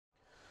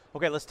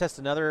Okay, let's test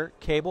another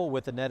cable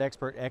with the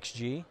NetXpert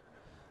XG.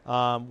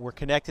 We're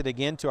connected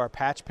again to our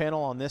patch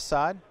panel on this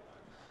side.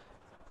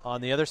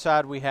 On the other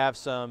side, we have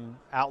some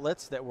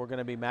outlets that we're going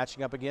to be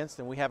matching up against,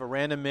 and we have a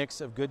random mix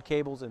of good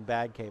cables and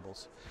bad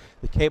cables.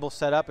 The cable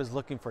setup is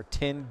looking for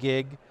 10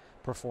 gig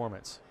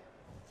performance.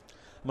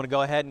 I'm going to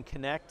go ahead and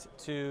connect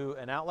to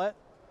an outlet.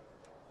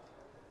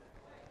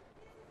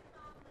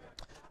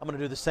 I'm going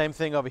to do the same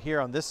thing over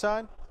here on this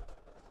side.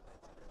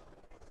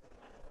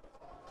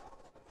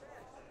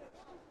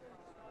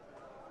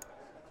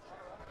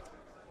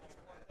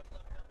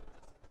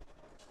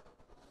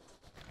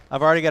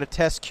 I've already got a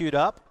test queued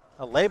up,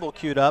 a label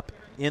queued up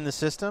in the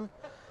system,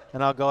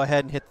 and I'll go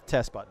ahead and hit the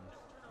test button.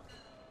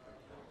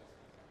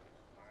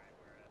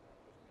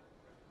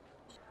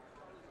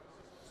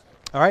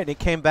 All right, it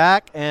came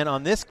back, and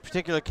on this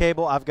particular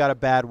cable, I've got a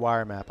bad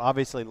wire map.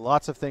 Obviously,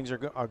 lots of things are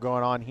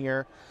going on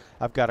here.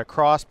 I've got a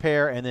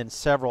crosspair and then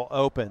several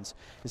opens.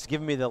 It's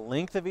giving me the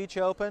length of each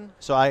open,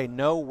 so I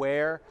know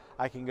where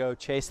I can go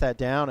chase that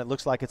down. It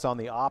looks like it's on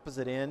the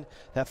opposite end.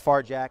 That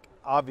far jack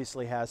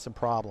obviously has some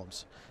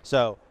problems.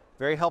 So,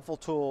 very helpful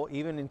tool.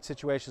 Even in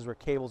situations where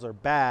cables are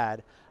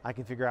bad, I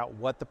can figure out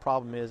what the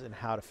problem is and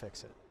how to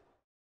fix it.